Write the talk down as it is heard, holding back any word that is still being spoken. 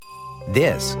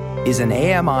This is an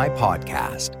AMI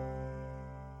podcast.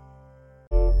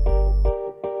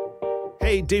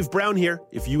 Hey, Dave Brown here.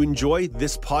 If you enjoy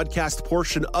this podcast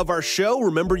portion of our show,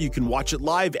 remember you can watch it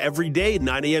live every day at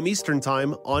 9 a.m. Eastern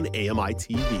Time on AMI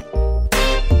TV.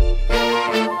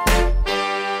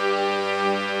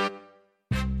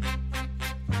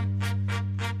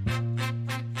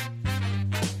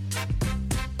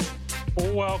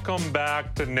 Welcome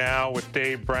back to Now with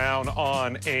Dave Brown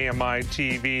on AMI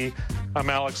TV. I'm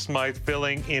Alex Smythe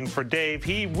filling in for Dave.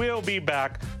 He will be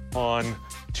back on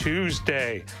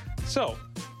Tuesday. So,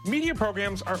 media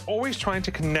programs are always trying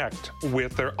to connect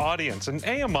with their audience, and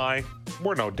AMI,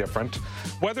 we're no different.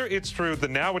 Whether it's through the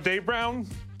Now with Dave Brown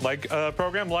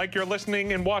program like you're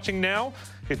listening and watching now,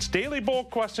 it's Daily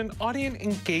Bold Question. Audience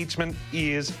engagement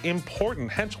is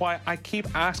important, hence why I keep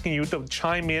asking you to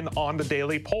chime in on the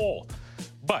daily poll.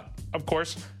 But, of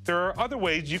course, there are other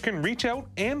ways you can reach out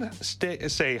and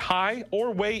say hi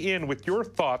or weigh in with your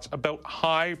thoughts about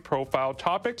high-profile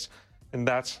topics, and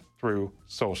that's through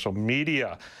social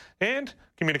media. And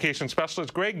communication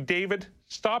specialist Greg David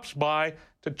stops by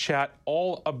to chat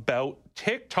all about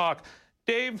TikTok.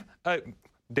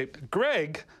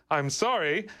 Greg, I'm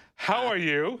sorry. How are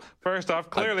you? First off,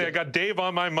 clearly I got Dave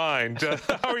on my mind.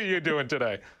 How are you doing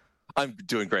today? I'm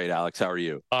doing great, Alex. How are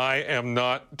you? I am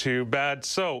not too bad.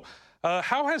 So,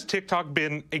 how has TikTok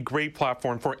been a great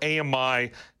platform for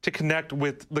AMI to connect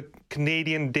with the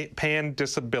Canadian pan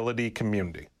disability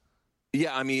community?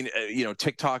 Yeah, I mean,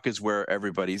 TikTok is where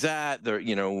everybody's at. There,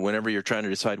 whenever you're trying to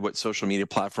decide what social media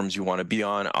platforms you want to be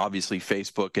on, obviously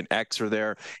Facebook and X are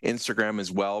there, Instagram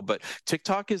as well. But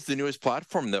TikTok is the newest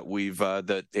platform that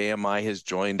that AMI has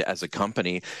joined as a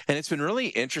company, and it's been really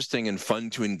interesting and fun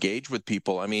to engage with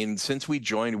people. I mean, since we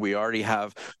joined, we already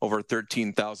have over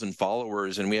 13,000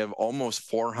 followers, and we have almost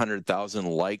 400,000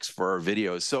 likes for our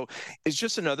videos. So it's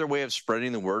just another way of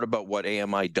spreading the word about what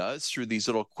AMI does through these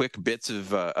little quick bits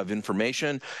of information.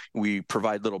 We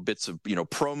provide little bits of,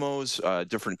 promos,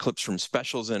 different clips from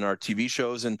specials in our TV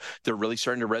shows, and they're really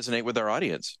starting to resonate with our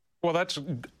audience. Well, that's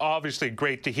obviously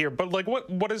great to hear. But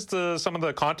what is some of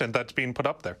the content that's being put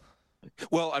up there?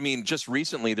 Well, I mean, just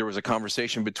recently there was a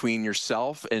conversation between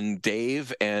yourself and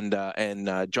Dave and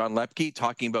John Lepke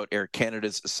talking about Air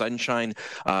Canada's Sunshine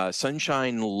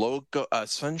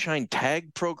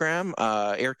Tag program.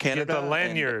 Air Canada, the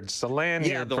lanyards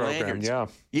program.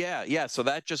 Yeah. So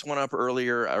that just went up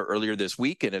earlier this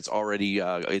week, and it's already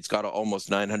it's got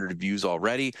almost 900 views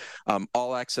already.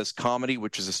 All Access Comedy,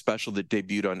 which is a special that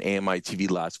debuted on AMI TV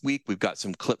last week. We've got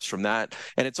some clips from that,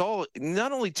 and it's all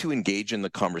not only to engage in the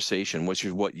conversation, which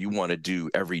is what you want to do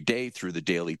every day through the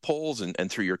daily polls and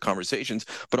through your conversations,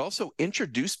 but also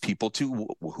introduce people to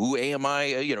who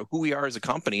AMI, who we are as a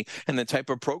company and the type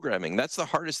of programming. That's the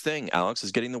hardest thing, Alex,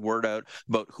 is getting the word out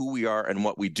about who we are and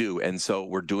what we do. And so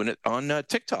we're doing it on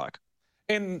TikTok.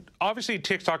 And obviously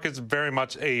TikTok is very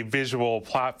much a visual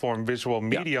platform, visual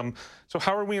medium. Yeah. So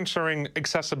how are we ensuring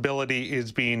accessibility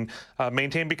is being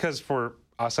maintained? Because for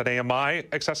us at AMI,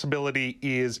 accessibility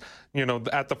is,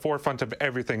 at the forefront of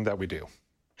everything that we do.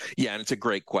 Yeah, and it's a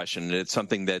great question. And it's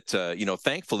something that,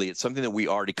 thankfully, it's something that we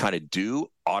already kind of do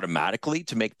automatically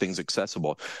to make things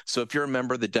accessible. So if you're a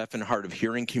member of the deaf and hard of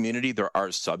hearing community, there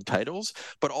are subtitles,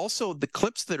 but also the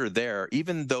clips that are there,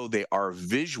 even though they are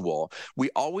visual,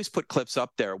 we always put clips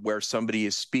up there where somebody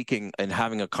is speaking and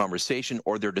having a conversation,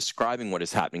 or they're describing what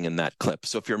is happening in that clip.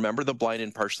 So if you're a member of the blind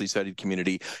and partially sighted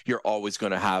community, you're always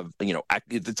going to have,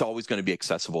 it's always going to be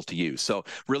accessible to you. So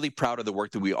really proud of the work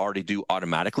that we already do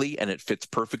automatically, and it fits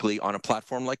perfectly on a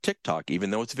platform like TikTok, even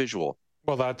though it's visual.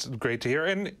 Well, that's great to hear.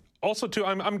 And also, too,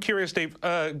 I'm curious, Dave.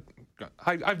 I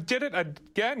did it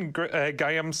again, Greg.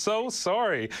 I am so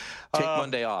sorry. Take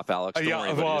Monday off, Alex. Don't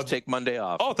worry about it. Just take Monday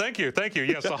off. Oh, thank you.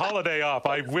 Yes, a holiday off.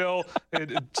 I will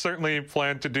certainly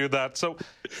plan to do that. So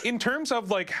in terms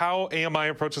of how AMI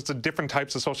approaches the different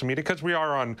types of social media, because we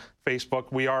are on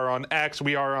Facebook, we are on X,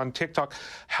 we are on TikTok,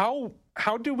 how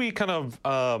do we kind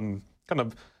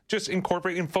of just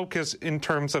incorporate and focus in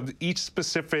terms of each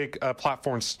specific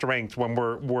platform's strength when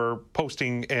we're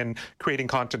posting and creating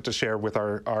content to share with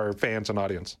our fans and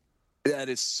audience? That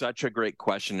is such a great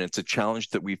question. It's a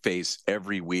challenge that we face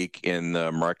every week in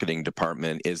the marketing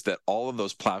department, is that all of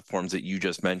those platforms that you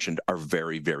just mentioned are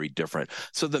very, very different.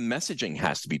 So the messaging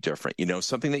has to be different.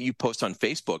 Something that you post on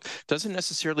Facebook doesn't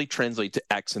necessarily translate to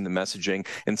X in the messaging,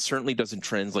 and certainly doesn't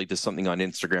translate to something on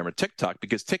Instagram or TikTok,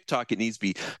 because TikTok, it needs to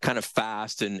be kind of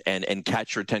fast and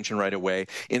catch your attention right away.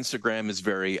 Instagram is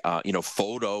very,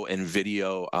 photo and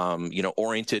video,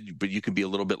 oriented, but you can be a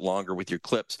little bit longer with your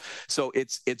clips. So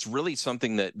it's really really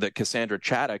something that Cassandra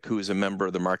Chaddock, who is a member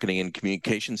of the marketing and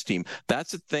communications team,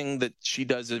 that's a thing that she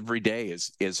does every day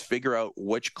is figure out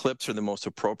which clips are the most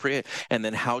appropriate and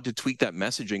then how to tweak that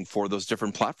messaging for those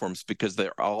different platforms, because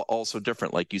they're all also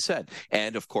different, like you said.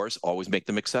 And of course, always make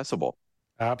them accessible.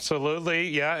 Absolutely.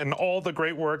 Yeah. And all the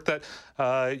great work that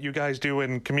you guys do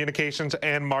in communications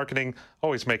and marketing,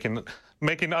 always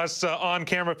making us on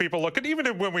camera people look, and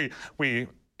even when we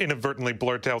inadvertently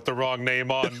blurt out the wrong name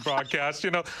on broadcast.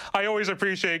 I always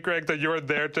appreciate, Greg, that you're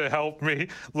there to help me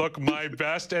look my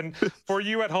best. And for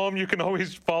you at home, you can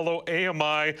always follow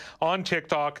AMI on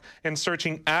TikTok and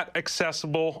searching at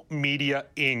Accessible Media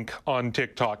Inc. on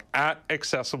TikTok, at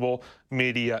Accessible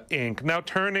Media Inc. Now,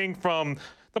 turning from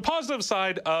the positive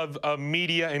side of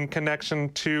media and connection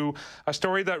to a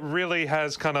story that really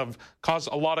has kind of caused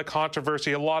a lot of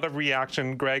controversy, a lot of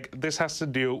reaction, Greg. This has to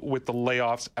do with the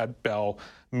layoffs at Bell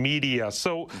Media.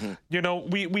 So,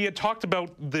 we had talked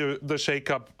about the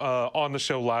shakeup on the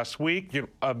show last week.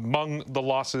 Among the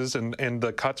losses and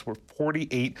the cuts were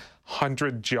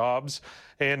 4,800 jobs,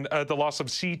 and the loss of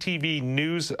CTV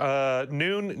News,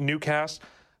 Noon, Newscast,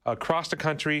 across the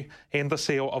country, and the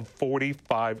sale of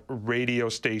 45 radio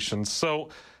stations. So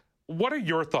what are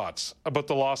your thoughts about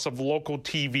the loss of local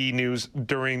TV news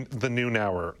during the noon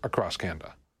hour across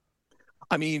Canada?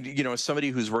 I mean, as somebody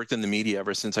who's worked in the media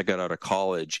ever since I got out of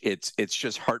college, it's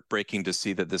just heartbreaking to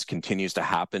see that this continues to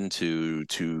happen to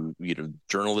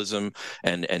journalism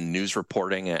and news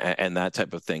reporting and that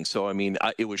type of thing. So, I mean,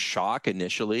 it was shock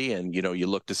initially, and you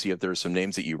look to see if there are some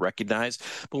names that you recognize.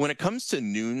 But when it comes to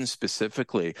Noon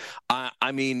specifically,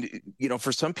 I mean,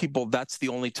 for some people, that's the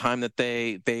only time that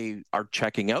they are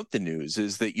checking out the news,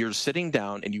 is that you're sitting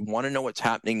down and you want to know what's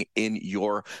happening in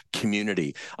your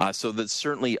community. So that's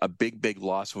certainly a big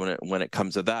loss when it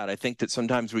comes to that. I think that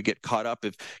sometimes we get caught up,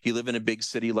 if you live in a big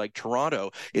city like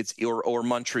Toronto, or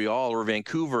Montreal or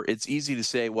Vancouver, it's easy to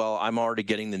say, well, I'm already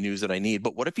getting the news that I need.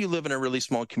 But what if you live in a really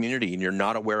small community and you're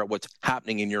not aware of what's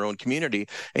happening in your own community,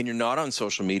 and you're not on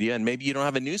social media, and maybe you don't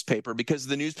have a newspaper because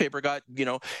the newspaper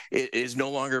it is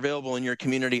no longer available in your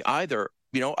community either?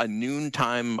 A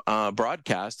noontime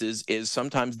broadcast is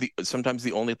sometimes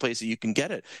the only place that you can get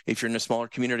it if you're in a smaller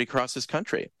community across this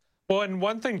country. Well, and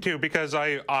one thing too, because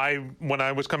I when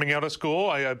I was coming out of school,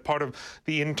 I had part of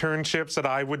the internships that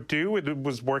I would do, it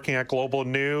was working at Global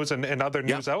News and other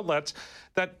news outlets,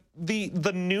 that the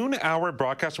noon hour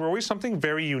broadcasts were always something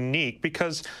very unique,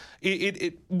 because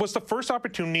it was the first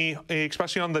opportunity,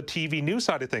 especially on the TV news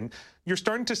side of things. You're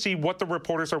starting to see what the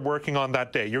reporters are working on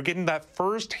that day. You're getting that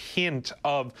first hint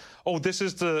of, this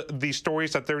is the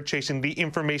stories that they're chasing, the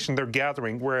information they're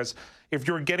gathering. Whereas if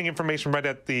you're getting information right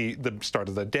at the start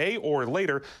of the day or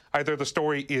later, either the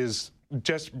story is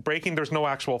just breaking, there's no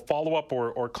actual follow-up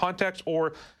or context,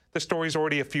 or the story's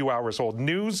already a few hours old.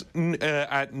 News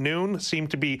at noon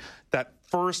seemed to be that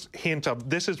first hint of,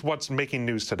 this is what's making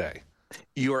news today.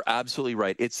 You are absolutely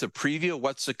right. It's the preview of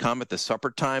what's to come at the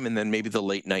supper time, and then maybe the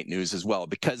late night news as well,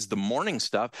 because the morning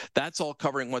stuff, that's all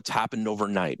covering what's happened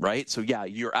overnight, right? So yeah,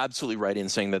 you're absolutely right in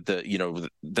saying that that's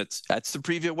the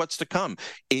preview of what's to come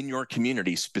in your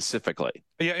community specifically.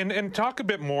 Yeah, and talk a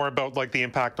bit more about like the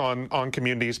impact on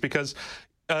communities, because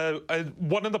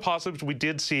one of the positives we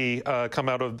did see come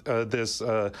out of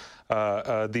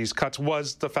these cuts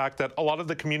was the fact that a lot of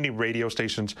the community radio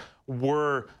stations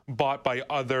were bought by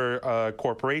other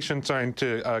corporations, trying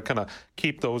to kind of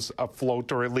keep those afloat,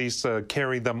 or at least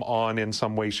carry them on in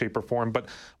some way, shape, or form. But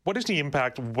what is the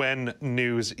impact when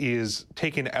news is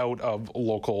taken out of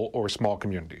local or small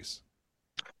communities?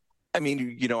 I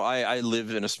mean, I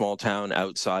live in a small town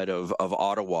outside of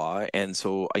Ottawa. And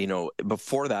so,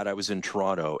 before that, I was in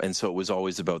Toronto. And so it was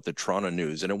always about the Toronto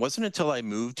news. And it wasn't until I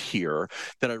moved here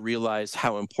that I realized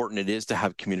how important it is to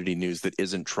have community news that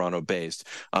isn't Toronto based.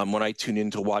 When I tune in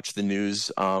to watch the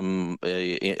news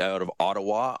out of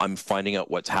Ottawa, I'm finding out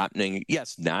what's happening,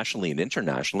 yes, nationally and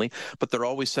internationally, but they're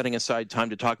always setting aside time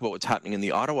to talk about what's happening in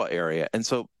the Ottawa area. And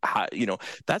so,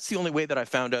 that's the only way that I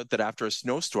found out that after a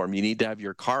snowstorm, you need to have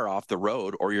your car off the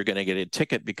road or you're going to get a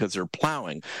ticket because they're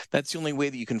plowing. That's the only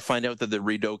way that you can find out that the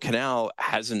Rideau Canal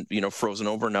hasn't, frozen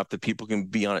over enough that people can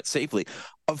be on it safely.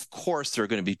 Of course, there are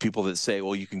going to be people that say,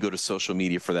 well, you can go to social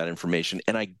media for that information.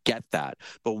 And I get that.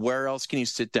 But where else can you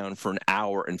sit down for an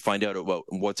hour and find out about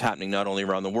what's happening not only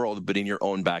around the world, but in your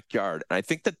own backyard? And I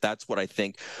think that that's what I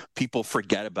think people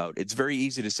forget about. It's very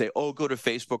easy to say, go to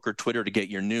Facebook or Twitter to get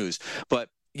your news. But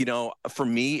for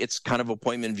me, it's kind of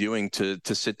appointment viewing to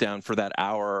sit down for that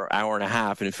hour and a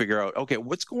half and figure out, okay,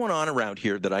 what's going on around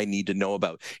here that I need to know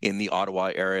about in the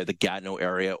Ottawa area, the Gatineau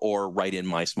area, or right in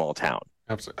my small town.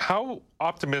 Absolutely. How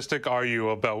optimistic are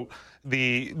you about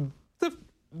the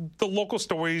the local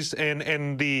stories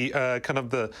and the kind of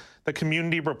the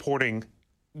community reporting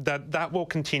that will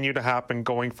continue to happen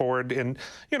going forward, and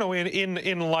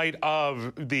in light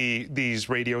of these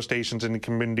radio stations and the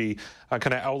community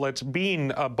kind of outlets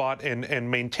being bought and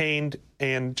maintained,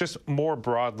 and just more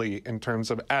broadly in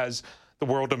terms of as the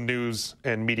world of news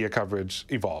and media coverage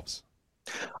evolves.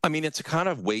 I mean, it's a kind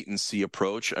of wait and see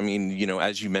approach. I mean,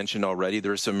 as you mentioned already,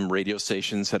 there are some radio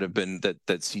stations that have been that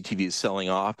CTV is selling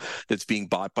off that's being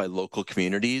bought by local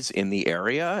communities in the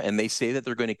area. And they say that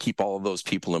they're going to keep all of those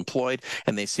people employed.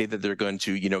 And they say that they're going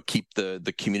to, keep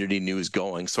the community news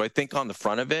going. So I think on the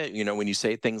front of it, when you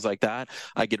say things like that,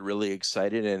 I get really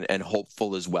excited and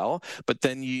hopeful as well. But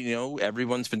then,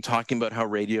 everyone's been talking about how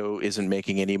radio isn't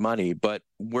making any money. But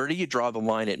where do you draw the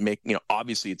line at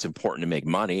obviously it's important to make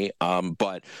money.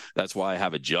 But that's why I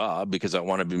have a job, because I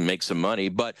want to make some money.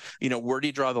 But, where do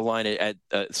you draw the line at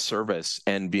service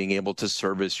and being able to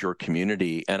service your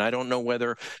community? And I don't know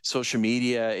whether social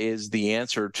media is the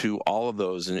answer to all of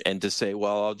those, and to say,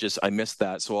 well, I missed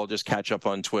that, so I'll just catch up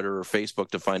on Twitter or Facebook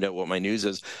to find out what my news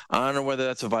is. I don't know whether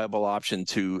that's a viable option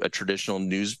to a traditional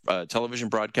news television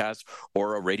broadcast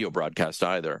or a radio broadcast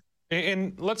either.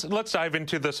 And let's dive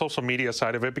into the social media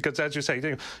side of it, because as you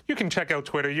say, you can check out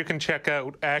Twitter, you can check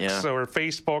out X or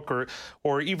Facebook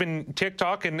or even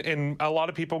TikTok, and a lot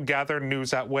of people gather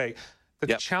news that way.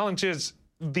 The challenge is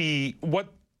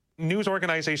what news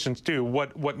organizations do,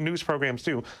 what news programs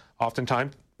do.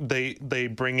 Oftentimes, they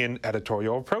bring in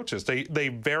editorial approaches. They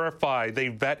verify, they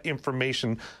vet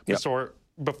information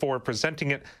before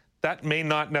presenting it. That may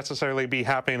not necessarily be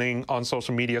happening on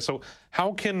social media. So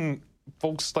how can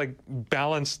folks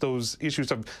balance those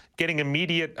issues of getting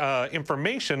immediate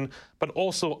information, but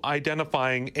also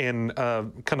identifying and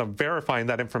kind of verifying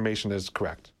that information is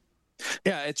correct?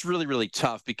 Yeah, it's really, really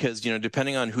tough because,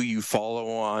 depending on who you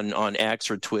follow on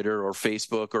X or Twitter or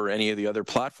Facebook or any of the other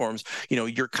platforms,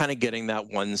 you're kind of getting that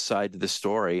one side to the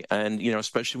story. And,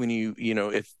 especially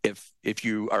when if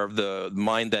you are of the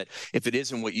mind that if it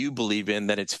isn't what you believe in,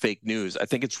 then it's fake news. I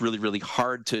think it's really, really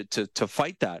hard to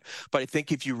fight that. But I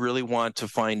think if you really want to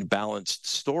find balanced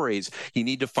stories, you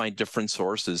need to find different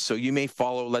sources. So you may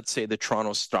follow, let's say, the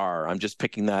Toronto Star. I'm just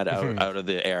picking that out of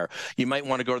the air. You might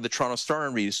want to go to the Toronto Star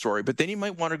and read a story, but then you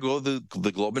might want to go to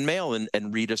the Globe and Mail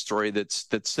and read a story that's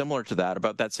similar to that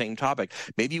about that same topic.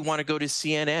 Maybe you want to go to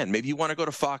CNN. Maybe you want to go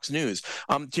to Fox News.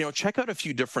 Check out a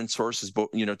few different sources,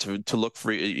 to look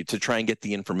for, to try and get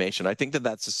the information. I think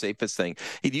that's the safest thing.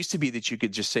 It used to be that you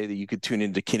could just say that you could tune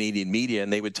into Canadian media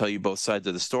and they would tell you both sides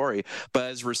of the story. But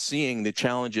as we're seeing, the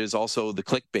challenge is also the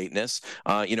clickbaitness.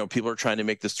 People are trying to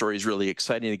make the stories really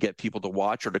exciting to get people to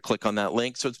watch or to click on that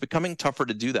link. So it's becoming tougher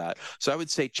to do that. So I would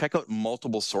say check out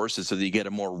multiple sources so that you get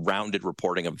a more rounded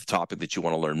reporting of the topic that you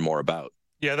want to learn more about.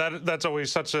 Yeah, that's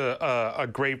always such a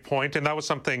great point. And that was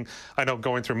something I know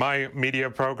going through my media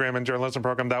program and journalism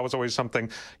program, that was always something,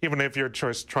 even if you're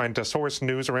just trying to source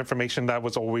news or information, that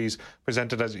was always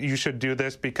presented as you should do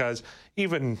this, because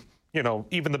even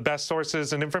the best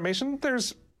sources and information,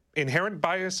 there's inherent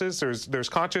biases, there's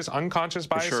conscious, unconscious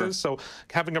biases. Sure. So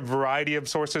having a variety of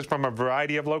sources from a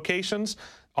variety of locations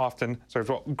often serves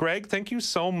well. Greg, thank you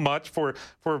so much for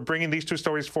bringing these two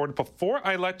stories forward. Before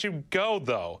I let you go,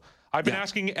 though, I've been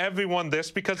asking everyone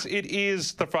this because it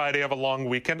is the Friday of a long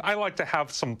weekend. I like to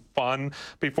have some fun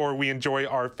before we enjoy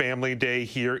our family day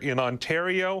here in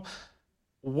Ontario.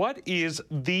 What is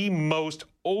the most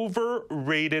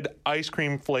overrated ice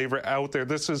cream flavor out there?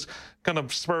 This is kind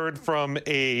of spurred from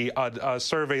a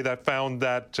survey that found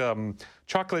that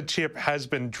chocolate chip has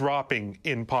been dropping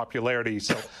in popularity.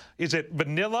 So is it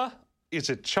vanilla? Is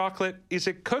it chocolate? Is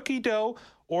it cookie dough?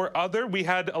 Or other? We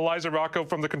had Eliza Rocco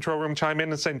from the control room chime in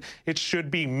and saying it should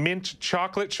be mint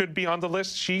chocolate should be on the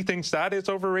list. She thinks that is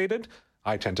overrated.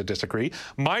 I tend to disagree.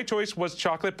 My choice was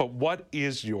chocolate, but what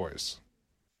is yours?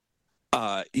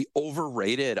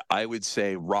 Overrated, I would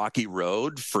say Rocky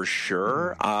Road for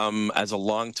sure. As a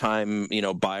longtime,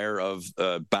 buyer of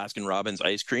Baskin Robbins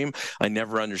ice cream, I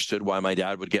never understood why my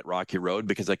dad would get Rocky Road,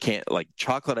 because I can't like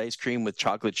chocolate ice cream with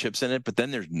chocolate chips in it, but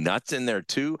then there's nuts in there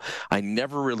too. I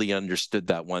never really understood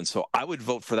that one. So I would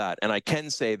vote for that. And I can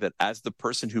say that as the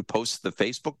person who posts the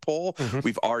Facebook poll,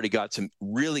 we've already got some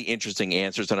really interesting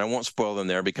answers, and I won't spoil them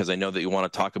there because I know that you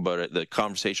want to talk about it. The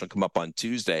conversation will come up on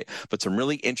Tuesday, but some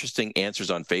really interesting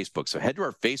answers on Facebook. So head to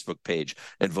our Facebook page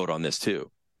and vote on this too.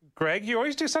 Greg, you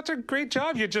always do such a great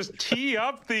job. You just tee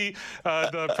up the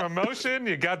promotion.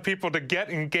 You got people to get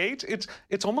engaged.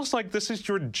 It's almost like this is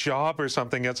your job or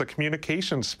something as a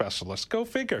communications specialist. Go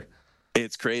figure.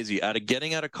 It's crazy.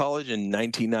 Getting out of college in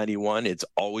 1991, it's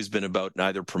always been about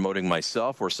either promoting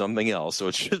myself or something else. So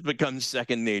it's just become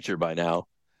second nature by now.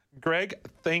 Greg,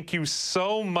 thank you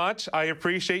so much. I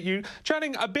appreciate you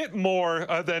chatting a bit more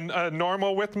than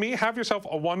normal with me. Have yourself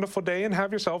a wonderful day and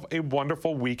have yourself a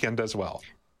wonderful weekend as well.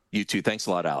 You too. Thanks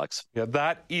a lot, Alex. Yeah,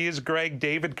 that is Greg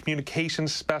David,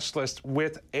 communications specialist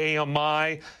with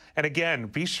AMI. And again,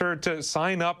 be sure to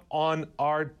sign up on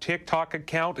our TikTok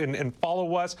account and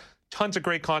follow us. Tons of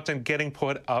great content getting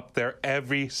put up there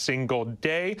every single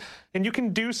day. And you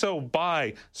can do so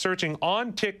by searching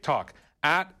on TikTok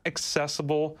at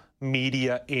Accessible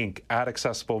Media Inc. At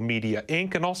Accessible Media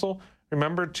Inc. And also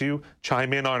remember to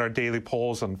chime in on our daily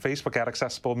polls on Facebook at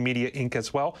Accessible Media Inc.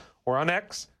 as well, or on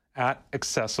X at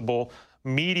Accessible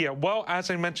Media. Well,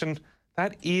 as I mentioned,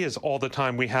 that is all the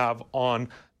time we have on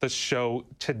the show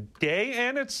today,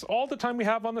 and it's all the time we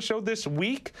have on the show this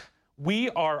week.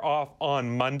 We are off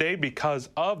on Monday because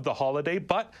of the holiday,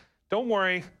 but don't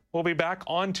worry, we'll be back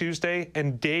on Tuesday,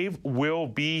 and Dave will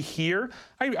be here.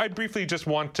 I briefly just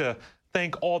want to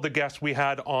thank all the guests we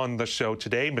had on the show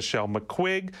today, Michelle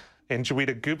McQuigg and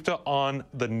Joeita Gupta on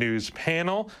the news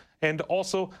panel. And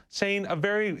also saying a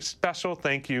very special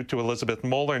thank you to Elizabeth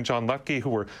Moeller and John Lefke, who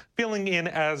were filling in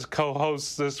as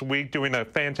co-hosts this week, doing a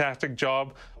fantastic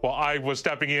job while I was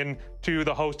stepping in to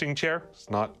the hosting chair.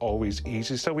 It's not always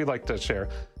easy, so we like to share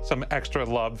some extra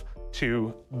love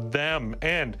to them.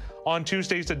 And on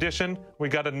Tuesday's edition, we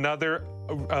got another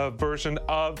version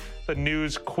of the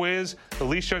news quiz.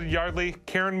 Alicia Yardley,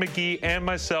 Karen McGee, and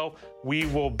myself, we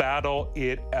will battle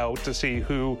it out to see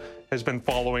who has been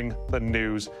following the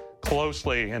news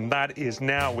closely, and that is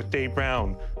now with Dave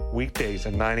Brown, weekdays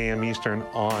at 9 a.m. Eastern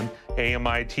on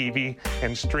AMI TV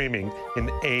and streaming in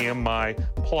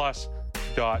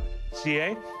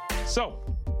AMIplus.ca. So,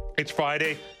 it's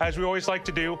Friday, as we always like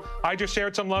to do. I just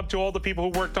shared some love to all the people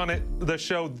who worked on the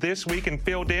show this week and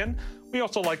filled in. We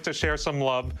also like to share some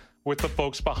love with the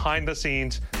folks behind the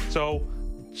scenes. So,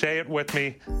 say it with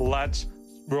me. Let's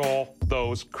roll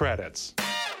those credits.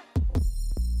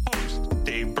 Host,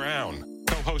 Dave Brown.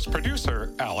 Co-host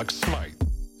producer, Alex Smythe.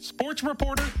 Sports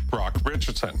reporter, Brock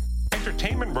Richardson.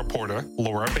 Entertainment reporter,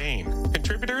 Laura Bain.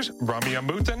 Contributors, Ramia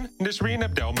Muthan, Nisreen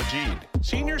Abdel-Majid.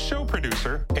 Senior show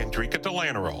producer, Andrika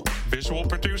Delanero. Visual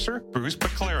producer, Bruce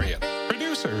McClarion.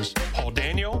 Producers, Paul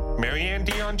Daniel, Marianne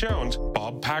Dion-Jones,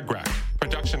 Bob Pagrak.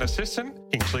 Production assistant,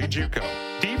 Kingsley Juco.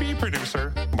 DV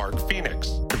producer, Mark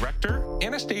Phoenix. Director,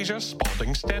 Anastasia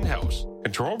Spalding-Stenhouse.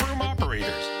 Control room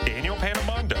operators, Daniel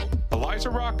Panamondo, Eliza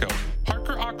Rocco,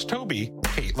 Parker Oxtoby,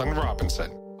 Caitlin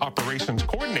Robinson. Operations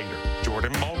coordinator,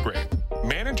 Jordan Mulgrave.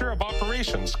 Manager of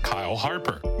operations, Kyle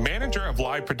Harper. Manager of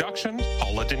live productions,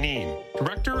 Paula Deneen.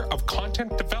 Director of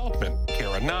content development,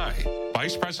 Kara Nye.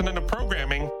 Vice President of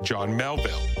Programming, John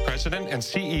Melville. President and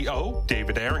CEO,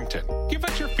 David Arrington. Give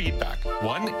us your feedback,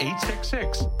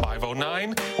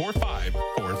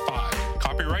 1-866-509-4545.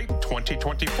 Copyright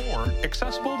 2024,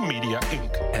 Accessible Media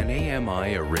Inc. An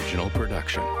AMI original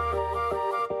production.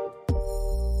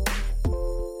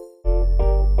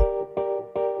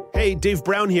 Hey, Dave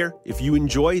Brown here. If you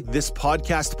enjoy this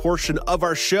podcast portion of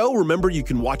our show, remember you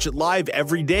can watch it live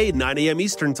every day at 9 a.m.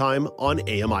 Eastern Time on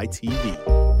AMI TV.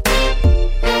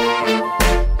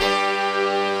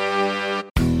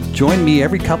 Join me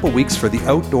every couple weeks for the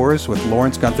Outdoors with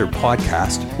Lawrence Gunther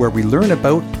podcast, where we learn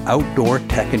about outdoor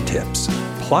tech and tips.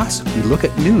 Plus, we look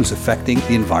at news affecting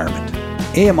the environment.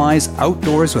 AMI's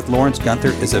Outdoors with Lawrence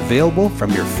Gunther is available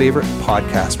from your favorite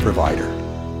podcast provider.